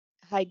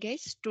Hi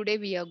guys, today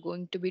we are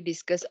going to be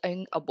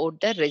discussing about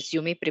the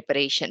resume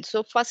preparation.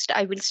 So first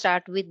I will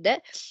start with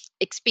the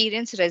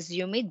experience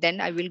resume,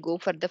 then I will go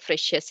for the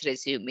freshers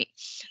resume.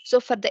 So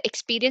for the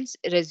experience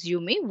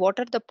resume, what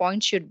are the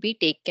points should be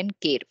taken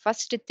care?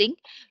 First thing,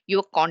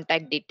 your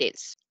contact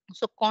details.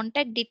 So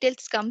contact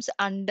details comes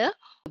under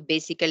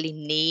basically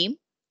name,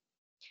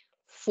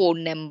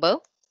 phone number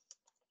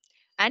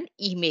and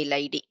email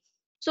ID.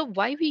 So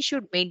why we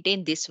should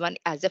maintain this one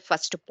as a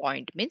first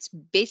point means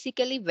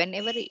basically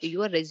whenever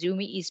your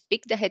resume is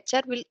picked, the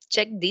HR will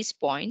check these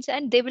points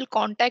and they will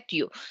contact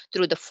you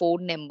through the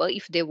phone number.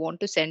 If they want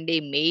to send a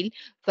mail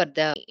for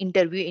the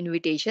interview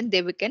invitation,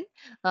 they will can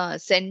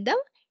send the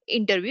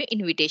interview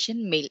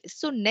invitation mail.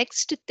 So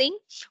next thing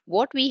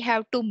what we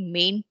have to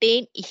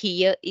maintain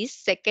here is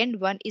second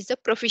one is the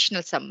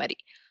professional summary.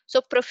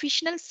 So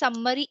professional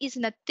summary is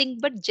nothing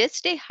but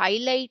just a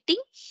highlighting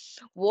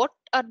what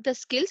are the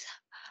skills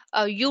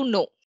you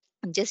know,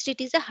 just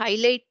it is a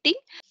highlighting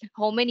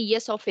how many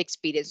years of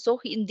experience. So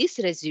in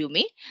this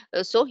resume,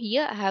 so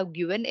here I have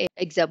given a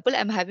example,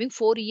 I'm having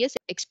 4 years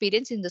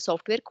experience in the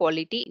software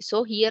quality.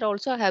 So here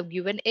also I have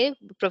given a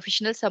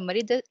professional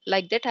summary that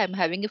like that I'm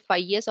having a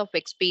 5 years of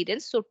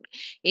experience. So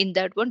in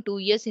that one 2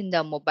 years in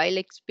the mobile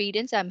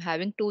experience, I'm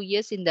having 2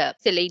 years in the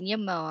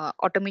selenium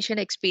automation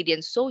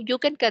experience. So you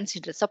can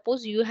consider,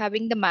 suppose you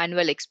having the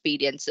manual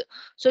experience,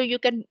 so you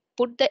can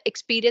put the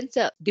experience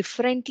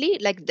differently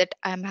like that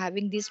I'm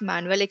having this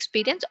manual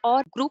experience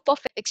or group of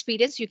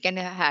experience you can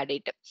add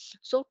it.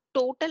 So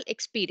total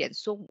experience,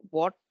 so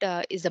what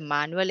is a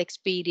manual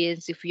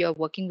experience, if you are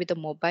working with a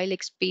mobile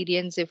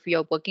experience, if you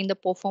are working the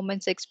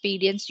performance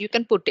experience, you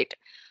can put it.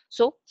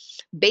 So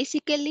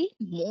basically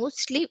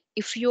mostly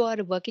if you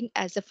are working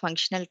as a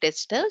functional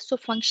tester, so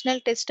functional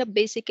tester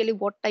basically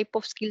what type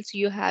of skills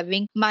you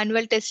having,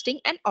 manual testing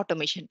and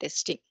automation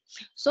testing.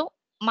 So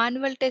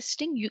manual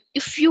testing, you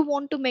if you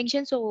want to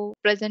mention, so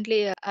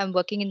presently I'm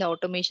working in the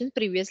automation,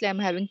 previously I'm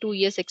having 2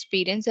 years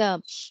experience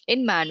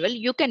in manual,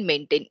 you can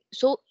maintain.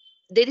 So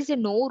there is a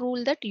no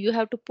rule that you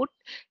have to put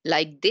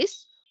like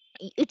this,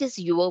 it is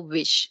your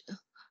wish.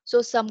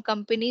 So some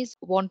companies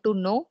want to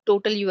know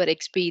total your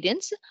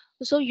experience,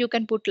 so you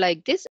can put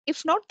like this.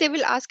 If not, they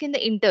will ask in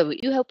the interview,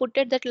 you have put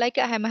it that like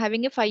I am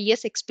having a 5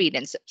 years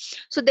experience.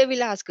 So they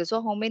will ask,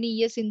 so how many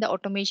years in the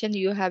automation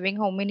you having,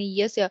 how many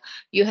years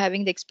you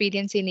having the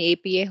experience in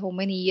APA, how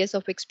many years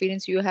of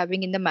experience you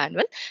having in the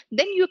manual,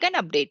 then you can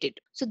update it.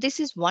 So this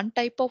is one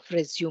type of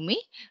resume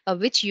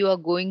which you are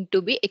going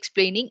to be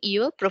explaining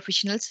your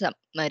professional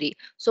summary.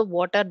 So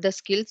what are the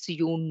skills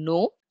you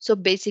know? So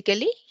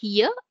basically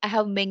here I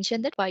have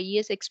mentioned that 5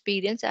 years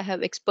experience I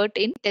have expert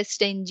in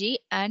test ng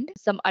and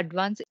some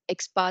advanced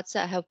experts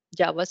I have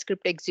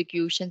JavaScript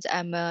executions.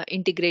 I'm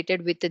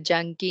integrated with the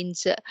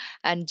Jenkins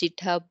and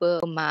GitHub,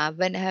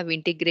 Maven I have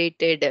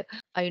integrated.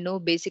 I know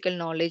basic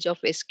knowledge of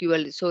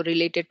SQL, so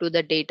related to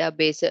the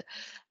database,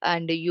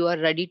 and you are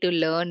ready to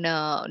learn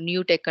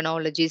new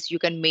technologies, you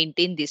can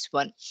maintain this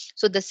one.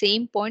 So the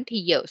same point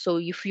here, so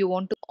if you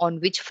want to on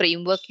which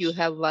framework you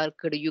have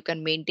worked, you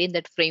can maintain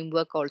that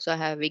framework. Also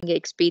having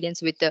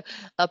experience with a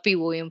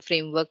POM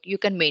framework, you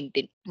can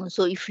maintain.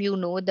 So if you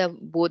know the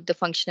both the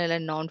functional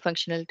and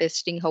non-functional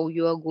testing, how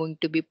you are going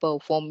to be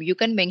perform, you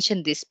can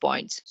mention these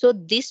points. So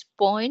these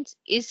points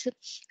is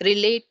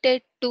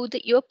related to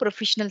your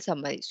professional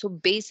summary. So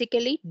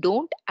basically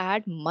don't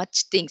add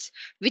much things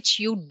which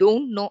you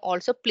don't know.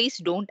 Also please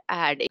don't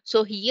add it.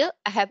 So here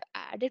I have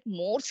added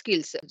more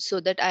skills, so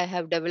that I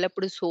have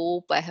developed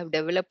soap, I have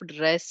developed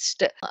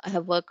rest, I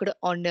have worked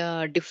on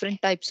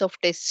different types of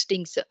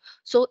testings.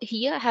 So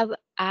here I have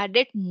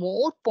added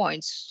more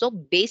points. So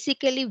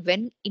basically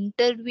when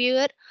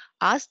interviewer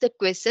asks the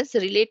questions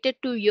related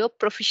to your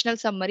professional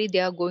summary, they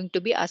are going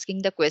to be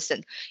asking the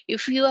question.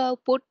 If you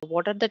have put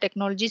what are the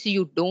technologies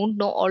you don't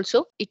know,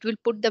 also it will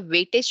put the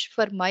weightage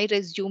for my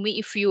resume.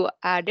 If you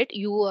add it,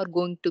 you are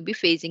going to be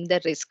facing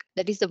the risk.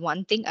 That is the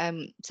one thing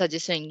I'm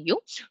suggesting you.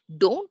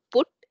 Don't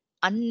put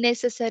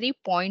unnecessary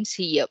points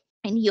here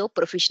in your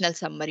professional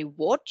summary.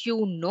 What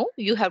you know,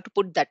 you have to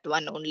put that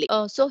one only.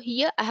 So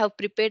here I have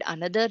prepared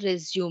another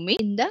resume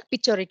in the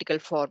pictorial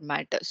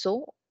format.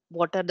 So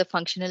what are the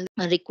functional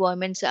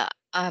requirements,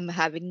 I'm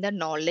having the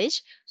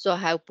knowledge. So I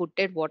have put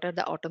it what are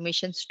the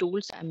automations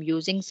tools I'm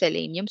using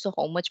selenium, so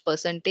how much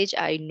percentage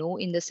I know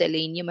in the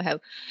selenium. I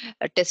have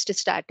a test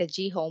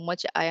strategy, how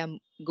much I am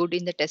good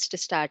in the test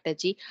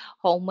strategy,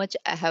 how much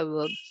I have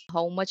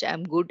how much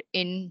I'm good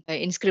in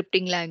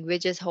scripting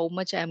languages, how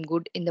much I'm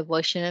good in the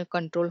versional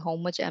control, how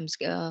much I'm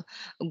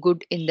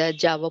good in the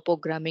Java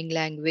programming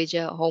language,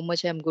 how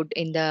much I'm good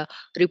in the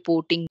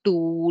reporting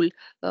tool,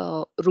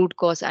 root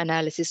cause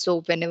analysis.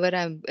 So whenever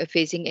I'm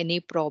facing any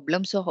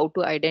problem, so how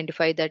to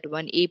identify that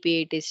one,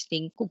 API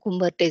testing,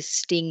 cucumber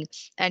testing,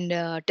 and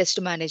test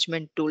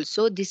management tool.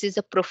 So this is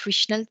a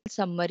professional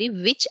summary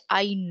which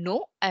I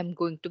know I'm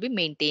going to be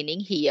maintaining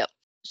here.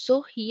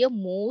 So here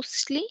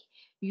mostly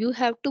you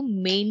have to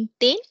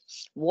maintain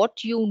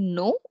what you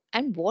know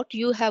and what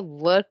you have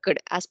worked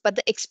as per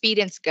the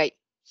experience guide.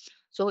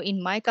 So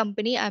in my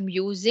company, I'm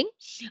using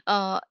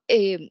a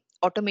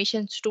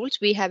automation tools,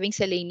 we having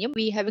Selenium,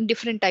 we having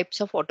different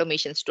types of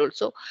automation tools.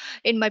 So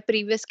in my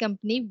previous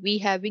company, we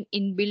having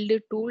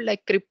inbuilt tool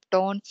like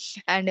Krypton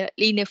and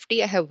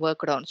LeanFT I have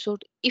worked on. So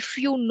if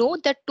you know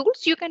that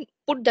tools, you can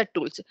put that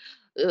tools.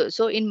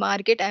 So in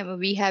market,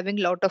 we having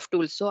lot of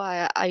tools. So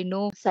I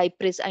know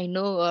Cypress, I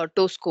know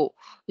Tosco.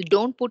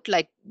 Don't put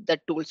like the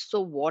tools. So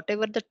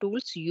whatever the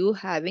tools you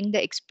having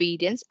the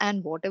experience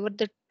and whatever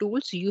the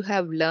tools you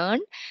have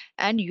learned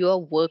and you are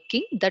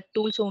working, that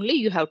tools only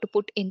you have to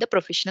put in the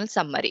professional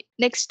summary.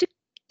 Next,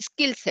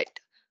 skill set.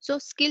 So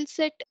skill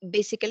set,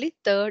 basically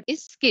third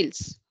is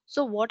skills.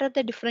 So what are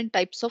the different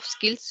types of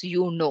skills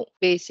you know?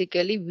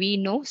 Basically, we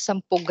know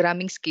some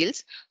programming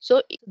skills.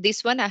 So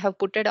this one I have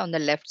put it on the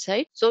left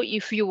side. So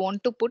if you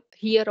want to put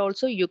here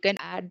also, you can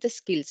add the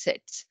skill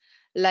sets.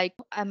 Like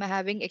I'm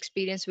having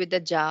experience with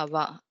the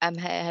Java, I'm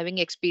having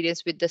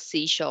experience with the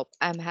C Sharp,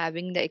 I'm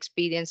having the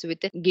experience with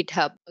the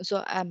GitHub,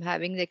 so I'm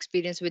having the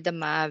experience with the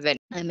Maven,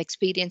 I'm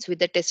experienced with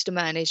the test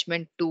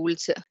management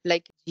tools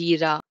like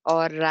Jira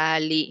or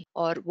Rally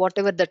or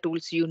whatever the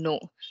tools you know,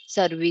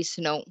 Service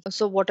now.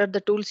 So what are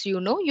the tools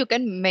you know? You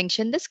can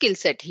mention the skill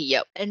set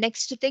here. And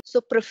next thing,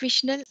 so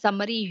professional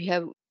summary you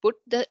have put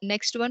the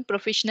next one,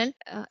 professional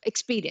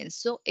experience.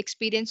 So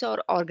experience or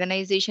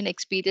organization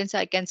experience,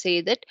 I can say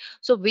that.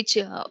 So which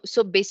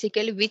so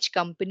basically which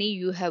company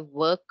you have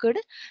worked,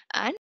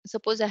 and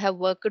suppose I have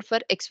worked for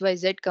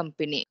XYZ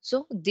company.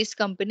 So this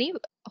company,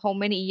 how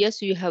many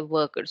years you have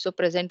worked? So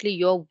presently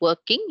you're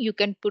working, you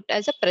can put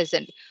as a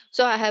present.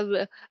 So I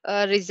have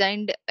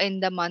resigned in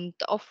the month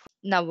of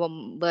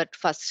November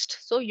 1st.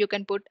 So you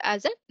can put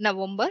as a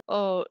November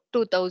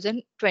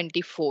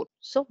 2024.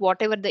 So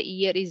whatever the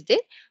year is there,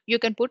 you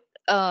can put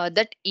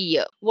that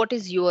year. What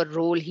is your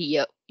role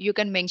here? You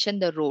can mention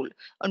the role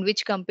on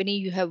which company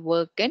you have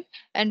worked in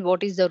and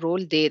what is the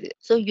role there.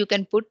 So you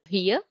can put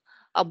here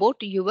about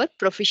your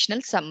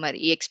professional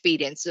summary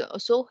experience.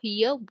 So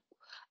here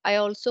I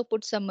also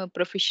put some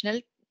professional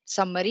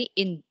summary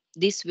in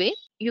this way.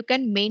 You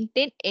can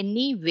maintain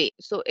any way.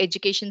 So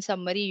education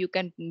summary you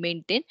can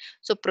maintain.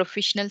 So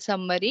professional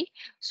summary.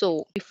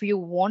 So if you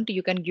want,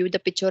 you can give the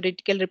pictorial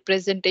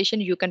representation.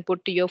 You can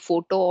put your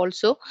photo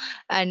also,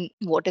 and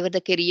whatever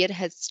the career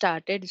has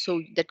started. So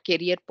that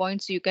career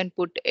points you can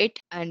put it,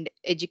 and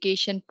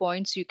education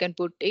points you can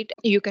put it.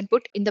 You can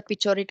put in the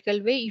pictorial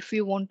way. If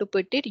you want to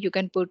put it, you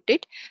can put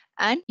it.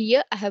 And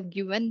here I have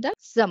given the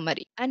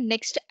summary. And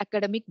next,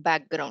 academic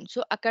background.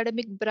 So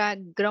academic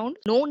background,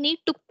 no need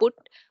to put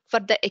for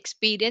the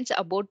experience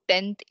about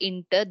 10th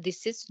inter.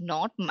 This is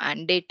not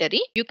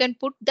mandatory. You can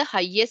put the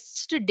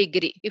highest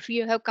degree. If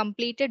you have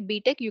completed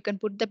BTech, you can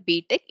put the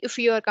BTech. If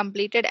you are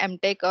completed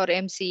MTech or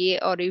MCA,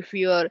 or if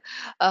you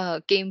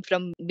are came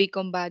from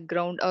BCom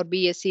background or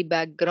BSc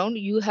background,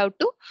 you have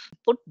to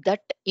put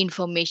that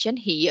information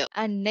here.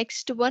 And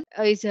next one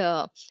is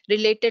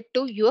related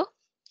to your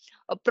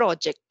a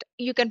project,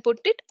 you can put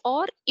it.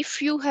 Or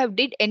if you have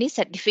did any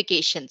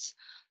certifications,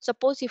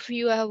 suppose if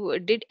you have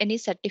did any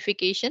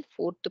certification,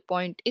 fourth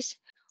point is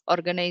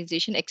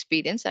organization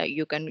experience.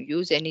 You can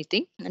use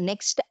anything.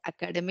 Next,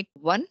 academic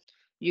one,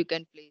 you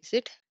can place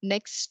it.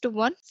 Next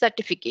one,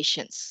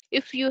 certifications,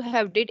 if you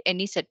have did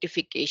any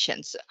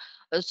certifications.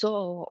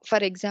 So for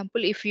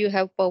example, if you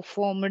have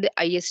performed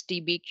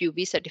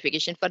ISTBQB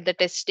certification, for the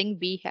testing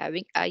we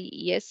having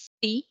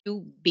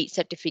ISTQB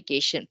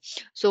certification.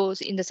 So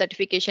in the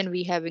certification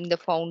we having the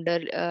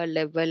founder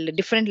level,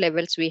 different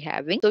levels we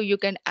having. So you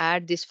can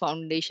add this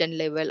foundation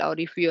level. Or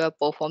if you have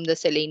performed the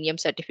Selenium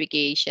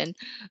certification,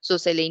 so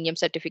Selenium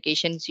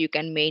certifications you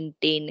can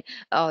maintain.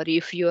 Or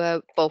if you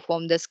have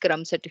performed the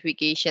Scrum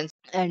certifications,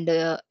 and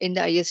in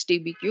the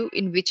ISTBQ,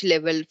 in which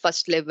level,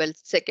 first level,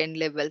 second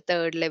level,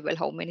 third level,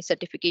 how many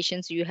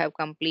certifications you have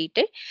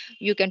completed,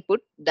 you can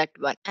put that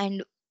one.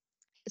 And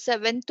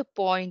seventh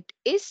point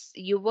is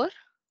your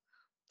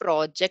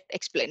project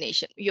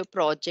explanation, your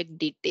project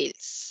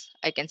details,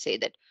 I can say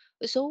that.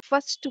 So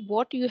first,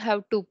 what you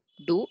have to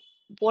do,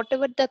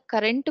 whatever the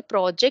current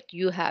project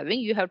you having,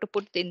 you have to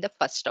put in the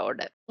first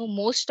order. So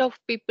most of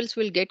peoples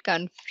will get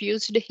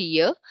confused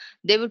here.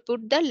 They will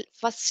put the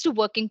first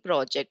working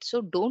project.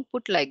 So don't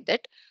put like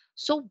that.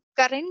 So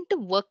current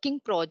working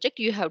project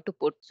you have to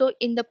put. So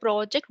in the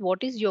project,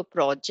 what is your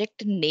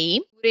project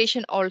name?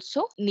 Duration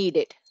also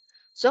needed.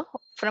 So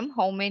from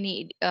how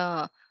many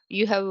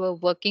you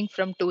have working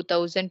from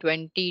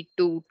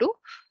 2022 to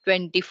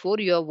 24,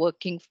 you are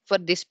working for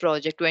this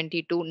project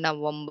 22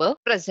 November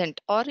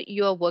present, or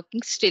you are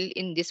working still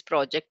in this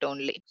project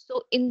only.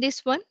 So in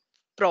this one,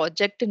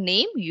 project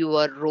name,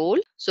 your role.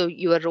 So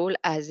your role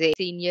as a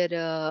senior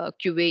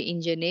QA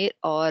engineer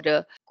or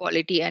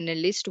quality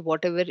analyst,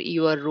 whatever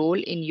your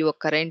role in your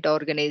current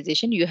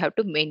organization, you have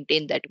to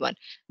maintain that one.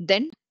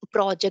 Then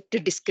project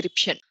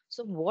description.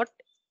 So what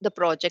the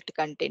project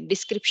content,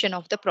 description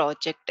of the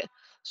project.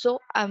 So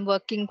I'm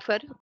working for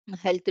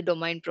health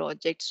domain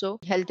project. So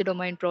health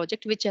domain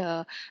project, which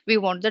we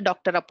want the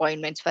doctor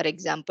appointments, for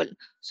example.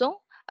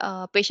 So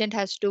patient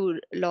has to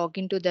log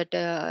into that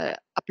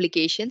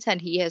applications, and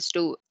he has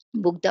to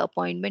book the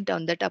appointment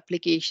on that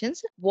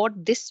applications, what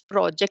this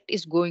project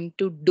is going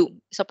to do.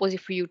 Suppose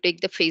if you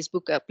take the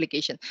Facebook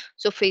application,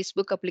 so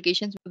Facebook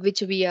applications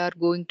which we are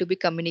going to be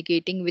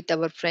communicating with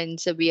our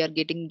friends, we are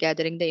getting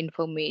gathering the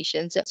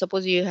information. So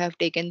suppose you have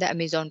taken the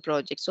Amazon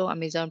project, so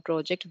Amazon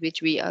project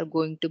which we are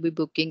going to be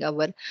booking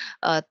our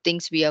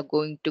things, we are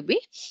going to be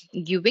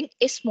giving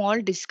a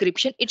small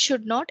description. It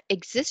should not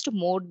exist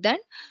more than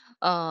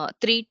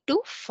 3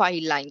 to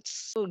 5 lines.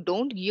 So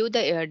don't give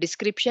the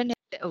description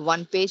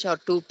one page or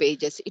 2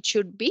 pages. It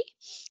should be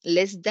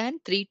less than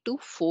 3 to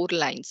 4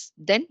 lines.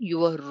 Then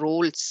your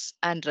roles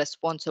and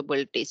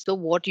responsibilities. So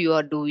what you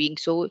are doing.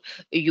 So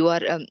you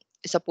are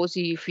suppose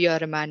if you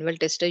are a manual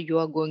tester, you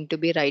are going to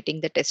be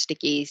writing the test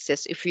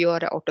cases. If you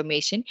are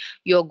automation,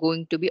 you are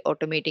going to be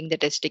automating the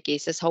test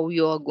cases. How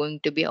you are going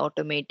to be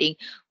automating,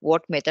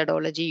 what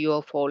methodology you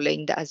are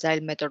following, the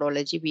agile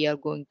methodology we are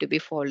going to be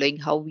following,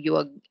 how you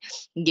are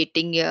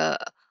getting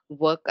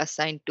work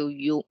assigned to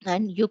you,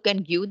 and you can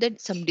give that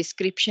some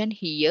description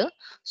here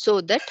so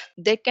that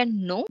they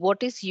can know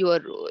what is your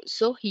role.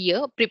 So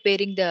here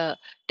preparing the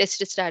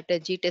test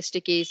strategy, test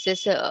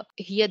cases,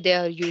 here they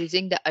are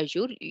using the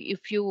Azure.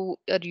 If you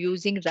are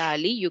using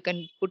Rally, you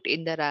can put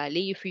in the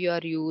Rally. If you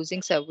are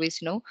using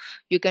Service Now,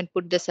 you can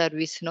put the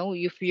Service Now.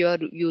 If you are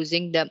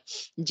using the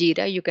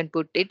Jira, you can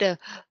put it,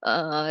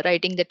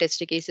 writing the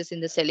test cases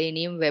in the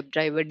Selenium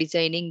WebDriver,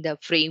 designing the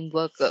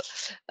framework,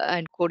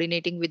 and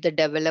coordinating with the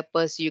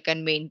developers, you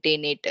can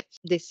maintain it.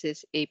 This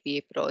is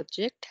APA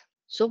project.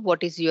 So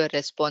what is your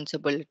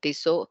responsibility?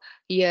 So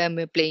here I'm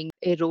playing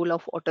a role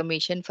of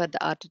automation for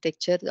the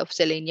architecture of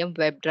Selenium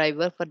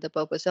WebDriver for the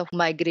purpose of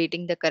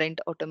migrating the current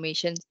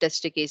automation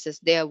test cases.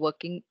 They are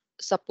working,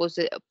 suppose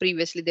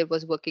previously they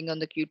was working on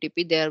the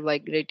QTP, they are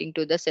migrating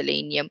to the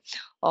Selenium,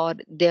 or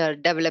they are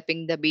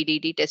developing the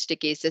BDD test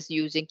cases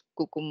using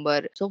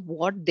Cucumber. So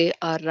what they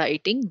are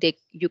writing, they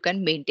you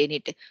can maintain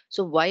it.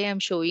 So why I'm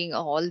showing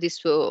all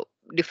these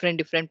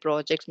different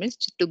projects means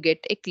to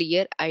get a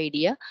clear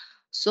idea.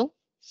 So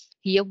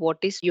here what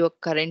is your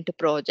current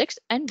projects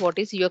and what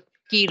is your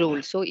key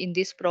role. So in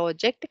this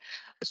project,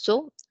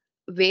 so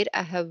where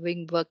I have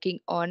been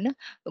working on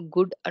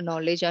good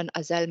knowledge on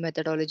agile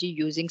methodology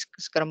using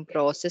scrum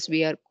process,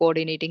 we are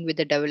coordinating with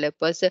the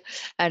developers,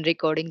 and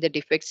recording the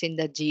defects in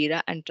the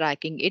Jira and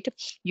tracking it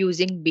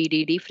using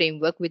BDD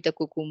framework with the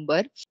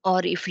Cucumber.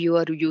 Or if you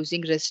are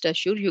using Rest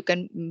Assure, you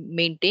can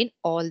maintain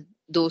all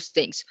those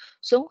things.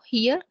 So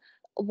here,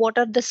 what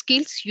are the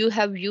skills you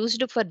have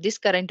used for this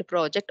current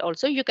project,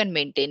 also you can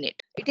maintain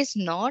it. It is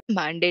not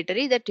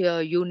mandatory that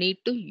you need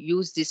to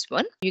use this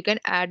one. You can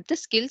add the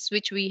skills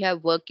which we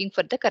have working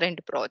for the current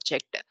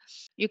project.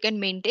 You can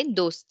maintain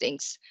those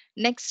things.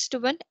 Next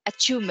one,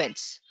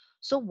 achievements.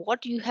 So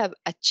what you have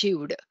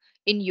achieved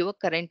in your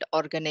current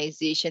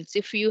organizations,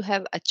 if you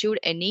have achieved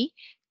any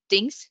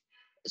things,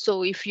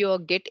 so if you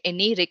get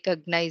any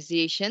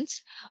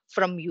recognitions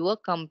from your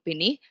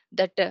company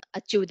that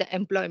achieve the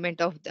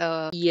employment of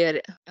the year,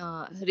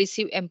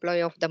 receive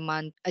employee of the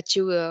month,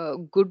 achieve a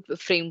good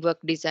framework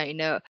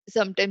designer.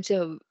 Sometimes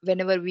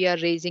whenever we are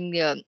raising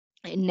a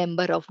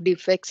number of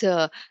defects,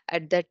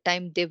 at that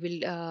time they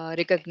will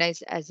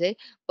recognize as a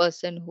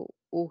person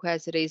who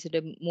has raised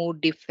more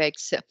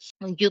defects.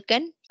 You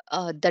can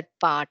that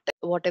part,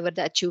 whatever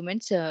the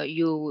achievements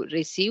you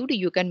received,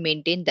 you can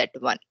maintain that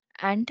one.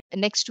 And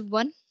next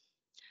one,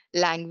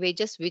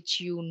 languages which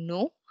you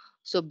know.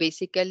 So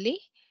basically,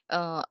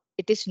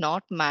 it is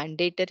not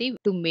mandatory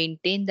to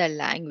maintain the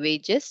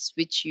languages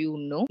which you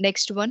know.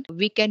 Next one,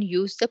 we can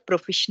use the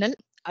professional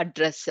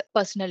address,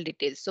 personal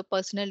details. So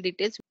personal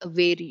details,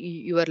 where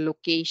your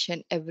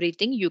location,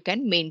 everything, you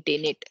can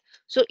maintain it.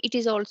 So it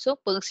is also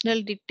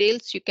personal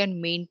details you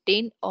can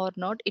maintain or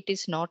not. It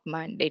is not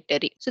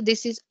mandatory. So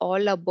this is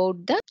all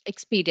about the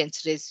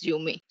experience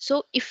resume.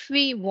 So if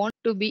we want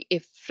to be a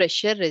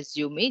fresher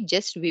resume,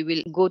 just we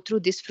will go through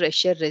this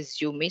fresher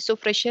resume. So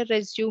fresher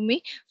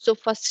resume, so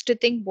first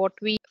thing, what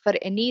we, for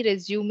any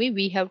resume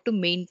we have to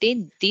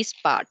maintain these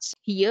parts.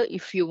 Here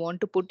if you want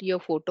to put your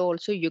photo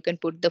also, you can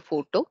put the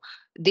photo.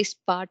 This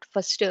part,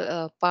 first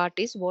part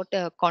is what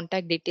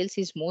contact details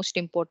is most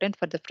important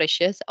for the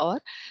freshers or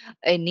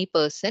any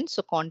person.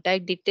 So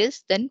contact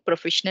details, then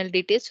professional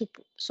details.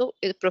 So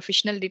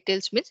professional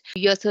details means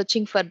you are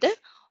searching for the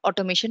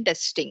automation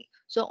testing.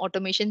 So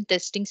automation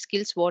testing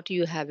skills, what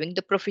you having,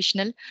 the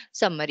professional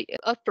summary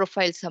or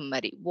profile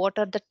summary. What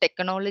are the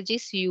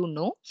technologies you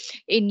know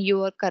in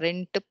your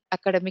current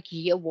academic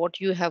year,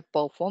 what you have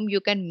performed, you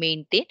can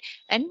maintain.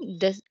 And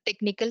the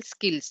technical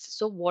skills.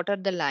 So what are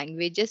the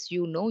languages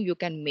you know, you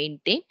can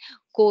maintain.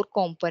 Core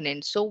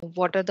components. So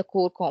what are the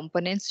core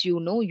components you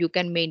know, you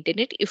can maintain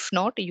it. If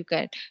not, you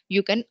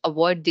can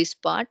avoid this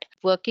part.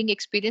 Working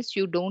experience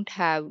you don't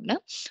have, na?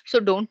 So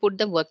don't put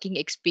the working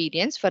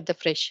experience for the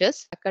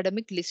freshers.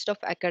 Academic list of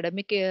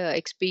academic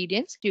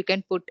experience, you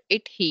can put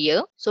it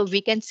here. So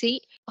we can see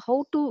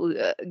how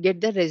to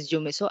get the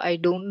resume. So I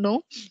don't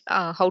know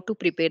how to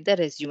prepare the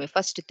resume.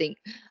 First thing,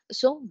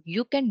 so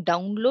you can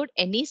download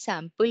any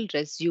sample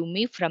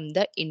resume from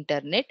the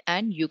internet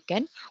and you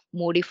can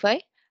modify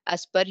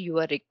as per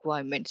your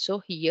requirement.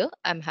 So here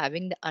I'm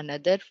having the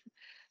another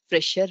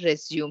fresher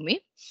resume.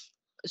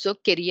 So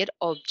career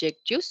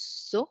objectives.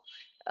 So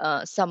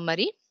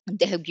summary.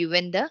 They have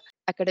given the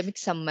academic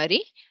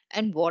summary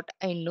and what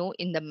I know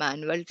in the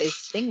manual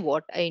testing,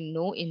 what I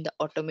know in the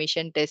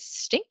automation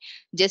testing.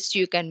 Just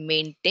you can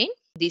maintain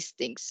these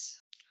things.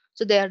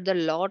 So there are the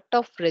lot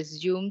of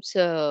resumes,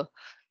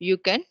 you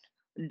can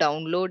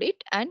download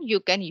it and you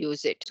can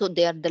use it. So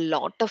there are the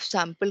lot of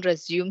sample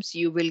resumes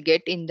you will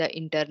get in the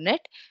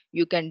internet.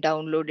 You can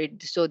download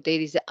it. So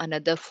there is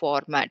another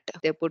format.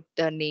 They put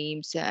the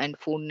names and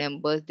phone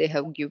numbers. They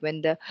have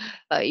given the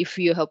if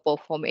you have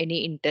performed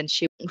any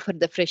internship for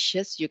the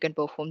freshers, you can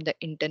perform the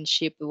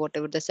internship,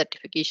 whatever the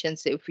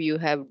certifications, if you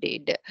have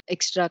did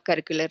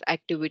extracurricular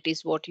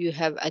activities, what you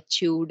have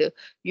achieved.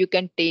 You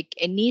can take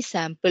any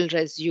sample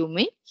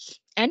resume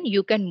and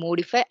you can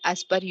modify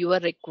as per your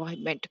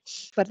requirement.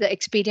 For the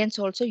experience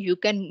also, you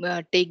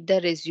can take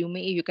the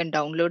resume, you can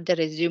download the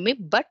resume,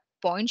 but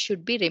point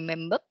should be,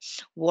 remember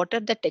what are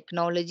the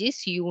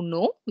technologies,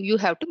 you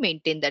have to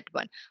maintain that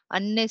one.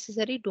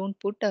 Unnecessary, don't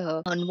put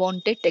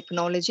unwanted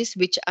technologies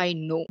which I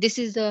know. This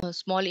is the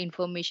small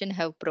information I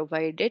have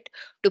provided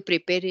to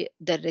prepare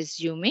the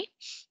resume.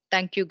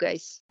 Thank you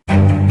guys.